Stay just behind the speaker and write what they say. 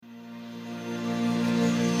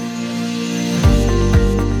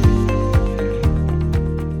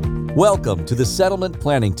Welcome to the Settlement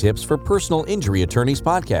Planning Tips for Personal Injury Attorneys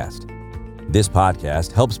podcast. This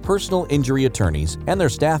podcast helps personal injury attorneys and their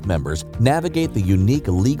staff members navigate the unique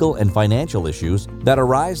legal and financial issues that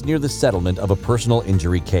arise near the settlement of a personal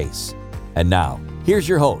injury case. And now, here's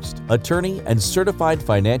your host, attorney and certified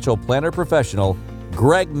financial planner professional,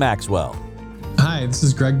 Greg Maxwell. Hi, this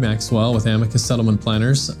is Greg Maxwell with Amicus Settlement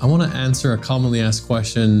Planners. I want to answer a commonly asked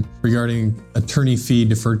question regarding attorney fee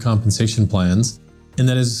deferred compensation plans, and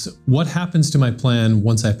that is, what happens to my plan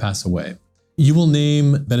once I pass away? You will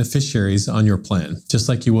name beneficiaries on your plan, just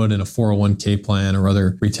like you would in a 401k plan or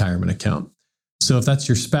other retirement account. So if that's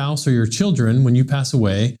your spouse or your children, when you pass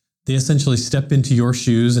away, they essentially step into your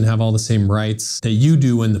shoes and have all the same rights that you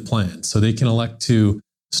do in the plan. So they can elect to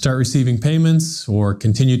start receiving payments or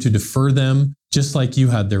continue to defer them, just like you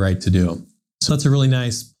had the right to do. So that's a really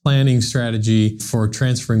nice planning strategy for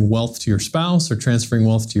transferring wealth to your spouse or transferring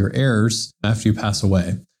wealth to your heirs after you pass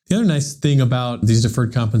away. The other nice thing about these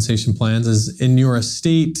deferred compensation plans is in your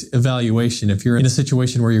estate evaluation, if you're in a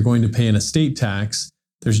situation where you're going to pay an estate tax,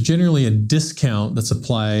 there's generally a discount that's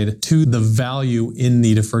applied to the value in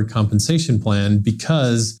the deferred compensation plan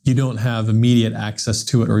because you don't have immediate access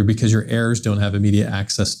to it, or because your heirs don't have immediate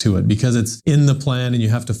access to it. Because it's in the plan and you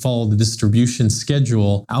have to follow the distribution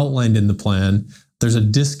schedule outlined in the plan, there's a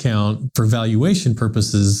discount for valuation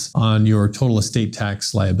purposes on your total estate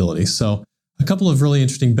tax liability. So a couple of really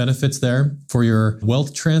interesting benefits there for your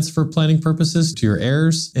wealth transfer planning purposes to your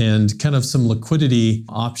heirs, and kind of some liquidity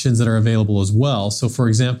options that are available as well. So for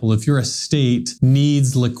example, if your estate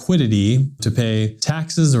needs liquidity to pay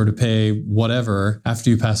taxes or to pay whatever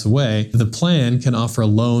after you pass away, the plan can offer a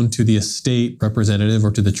loan to the estate representative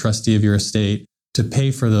or to the trustee of your estate to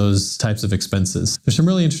pay for those types of expenses. There's some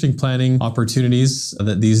really interesting planning opportunities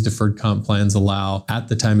that these deferred comp plans allow at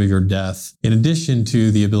the time of your death, in addition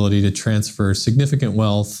to the ability to transfer significant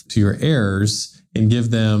wealth to your heirs and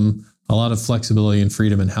give them a lot of flexibility and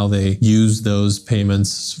freedom in how they use those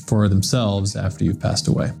payments for themselves after you've passed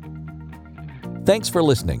away. Thanks for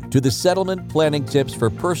listening to the Settlement Planning Tips for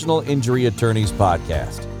Personal Injury Attorneys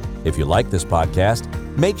podcast. If you like this podcast,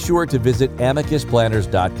 make sure to visit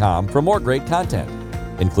amicusplanners.com for more great content,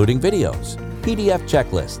 including videos, PDF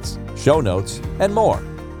checklists, show notes, and more.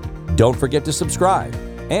 Don't forget to subscribe,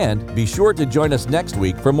 and be sure to join us next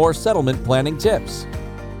week for more settlement planning tips.